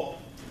all,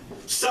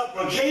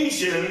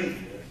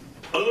 supplication,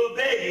 a little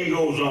begging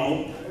goes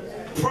on,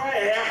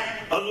 prayer,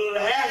 a little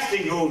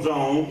asking goes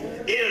on,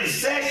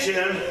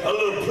 intercession, a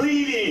little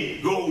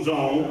pleading goes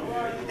on,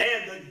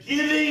 and the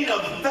giving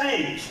of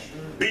thanks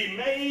be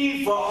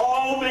made for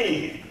all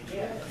men.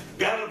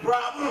 Got a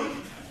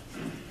problem?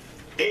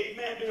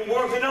 Amen. Been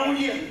working on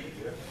you?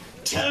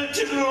 Tell it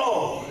to the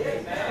Lord.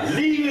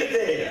 Leave it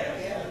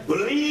there.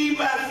 Believe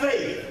by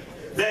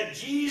faith that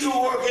Jesus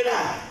will work it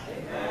out.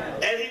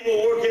 And he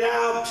will work it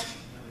out,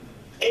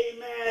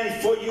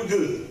 amen, for you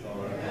good.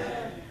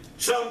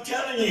 So I'm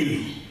telling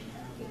you,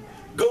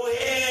 go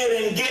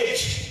ahead and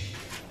get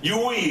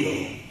your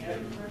will.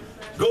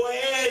 Go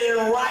ahead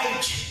and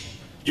write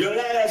your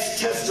last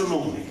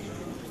testimony.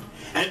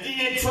 And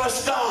then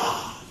trust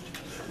God.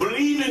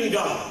 Believe in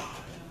God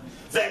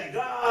that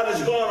God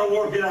is going to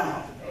work it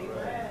out.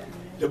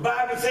 The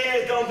Bible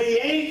says don't be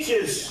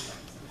anxious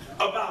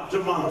about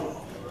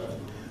tomorrow.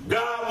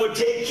 God will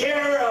take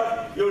care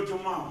of your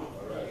tomorrow.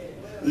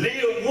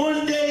 Live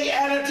one day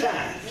at a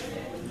time.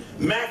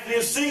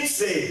 Matthew 6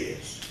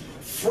 says,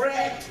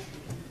 fret,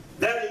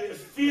 that is,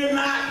 fear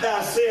not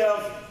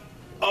thyself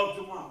of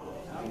tomorrow.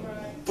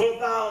 For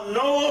thou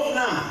knowest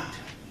not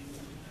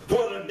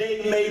what a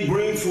day may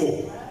bring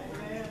forth.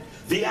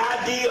 The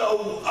idea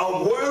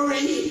of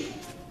worry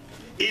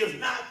is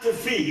not to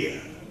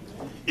fear.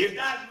 It's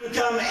not to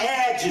become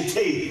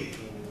agitated.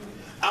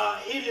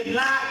 It is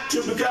not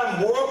to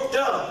become worked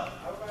up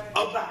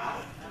about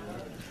it.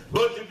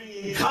 But to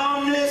be in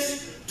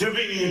calmness, to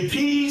be in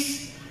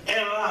peace, and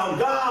allow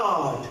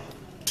God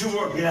to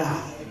work it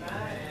out.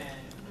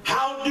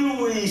 How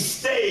do we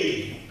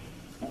stay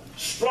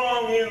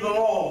strong in the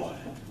Lord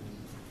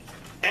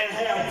and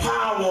have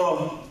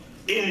power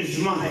in his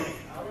might?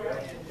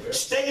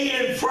 Stay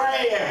in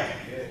prayer,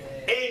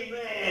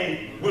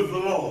 amen, with the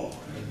Lord.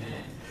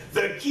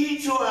 The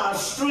key to our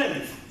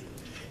strength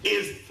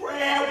is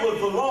prayer with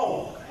the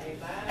Lord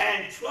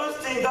and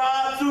trusting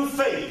God through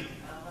faith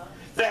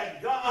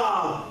that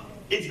God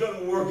is going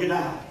to work it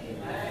out.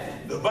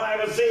 The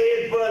Bible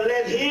says, but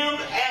let him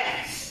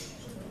ask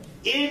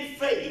in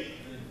faith,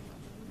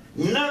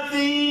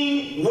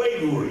 nothing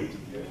wavering.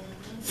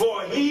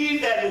 For he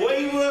that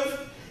wavereth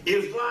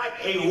is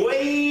like a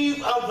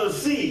wave of the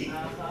sea,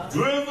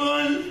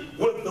 driven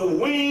with the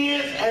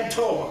winds and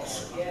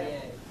tossed.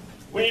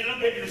 When you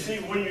look at the sea,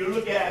 when you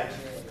look at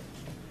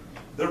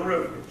the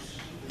rivers,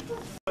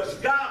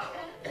 trust God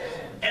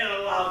and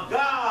allow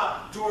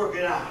God to work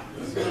it out.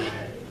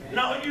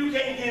 No, you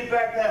can't get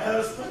back that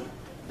husband,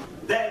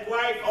 that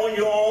wife on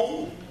your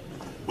own,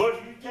 but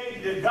if you take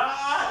it to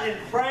God in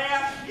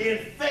prayer, in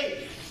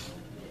faith,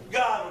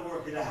 God will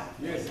work it out.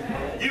 Yes.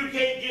 You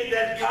can't get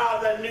that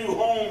car, that new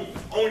home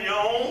on your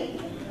own,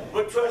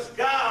 but trust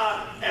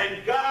God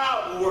and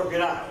God will work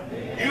it out.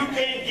 You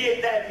can't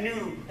get that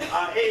new,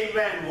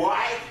 amen,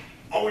 wife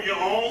on your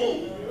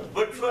own,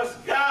 but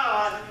trust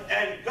God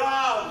and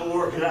God will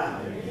work it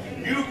out.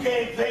 You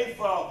can't pay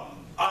for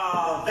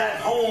that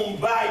home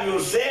by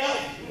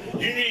yourself.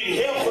 You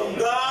need help from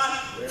God.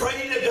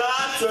 Pray to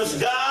God,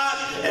 trust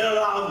God, and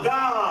allow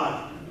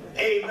God,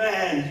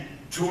 amen,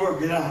 to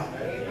work it out.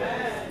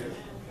 Amen.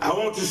 I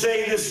want to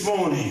say this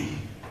morning,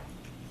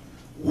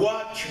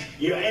 watch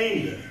your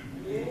anger.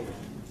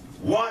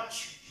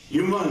 Watch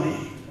your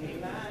money.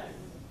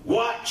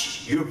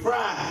 Watch your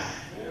pride.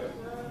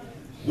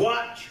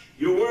 Watch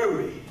your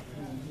worry.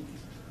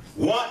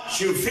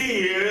 Watch your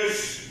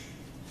fears.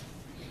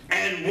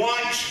 And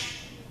watch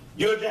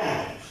your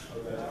doubts.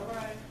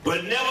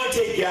 But never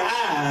take your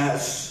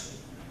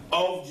eyes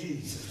off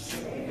Jesus.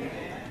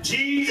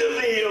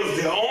 Jesus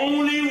is the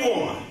only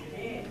one,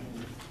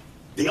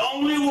 the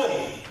only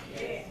way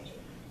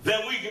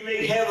that we can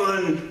make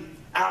heaven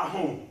our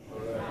home.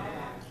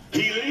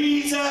 He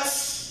leads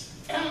us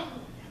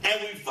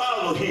and we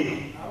follow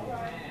him.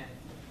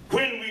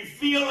 When we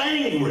feel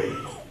angry,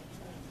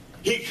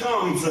 he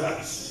calms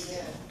us.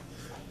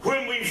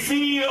 When we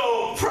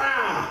feel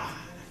proud,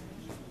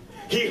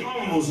 he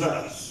humbles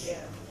us.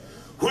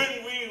 When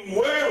we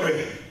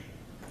worry,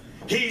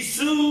 he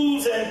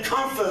soothes and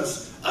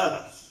comforts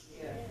us.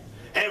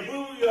 And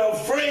when we are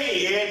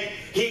afraid,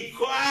 he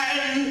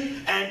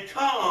quietens and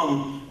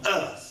calms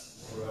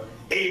us.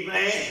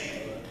 Amen.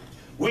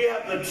 We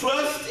have to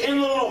trust in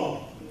the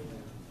Lord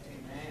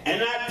and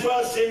not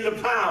trust in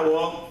the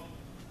power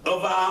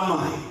of our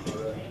mind.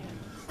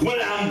 When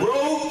I'm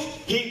broke,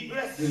 he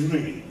blesses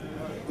me.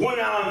 When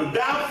I'm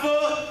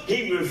doubtful,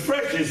 he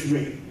refreshes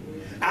me.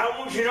 I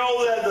want you to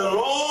know that the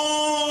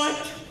Lord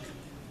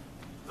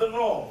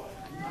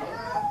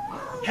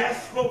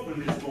has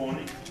spoken this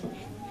morning.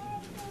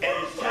 And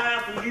it's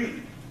time for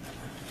you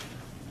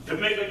to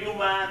make up your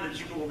mind that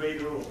you can obey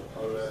the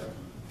Lord.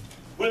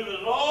 When the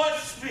Lord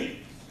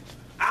speaks,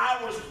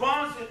 our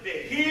response is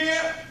to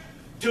hear,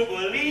 to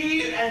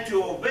believe, and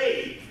to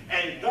obey.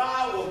 And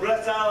God will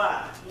bless our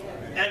lives.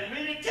 And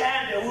many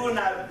times that we're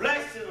not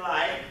blessed in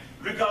life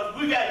because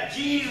we got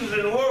Jesus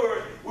in the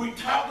Word, we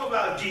talk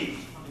about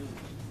Jesus.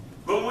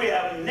 But we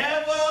have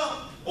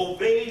never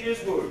obeyed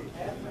his word.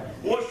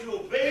 Once you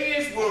obey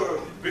his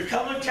word,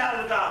 become a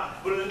child of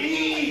God,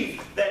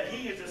 believe that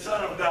he is the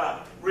Son of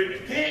God,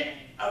 repent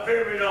of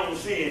every known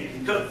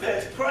sin,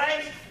 confess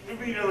Christ to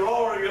be the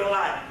Lord of your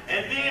life,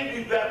 and then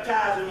be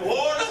baptized in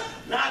water,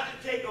 not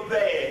to take a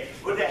bath,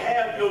 but to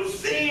have your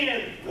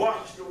sin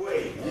washed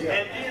away.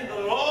 And then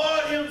the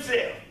Lord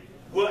himself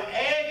will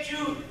add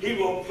you, he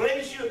will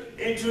place you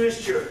into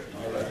his church.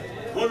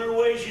 One of the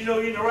ways you know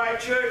you're in the right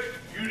church,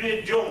 you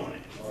didn't join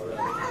it.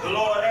 The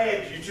Lord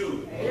adds you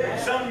to it.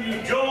 Some of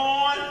you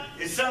join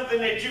is something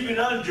that you can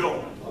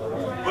unjoin.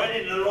 But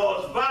in the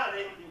Lord's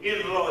body, in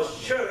the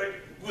Lord's church,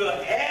 we'll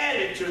add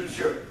it to the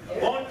church.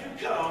 Won't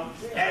you come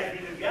as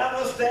we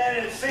together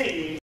stand and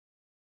sing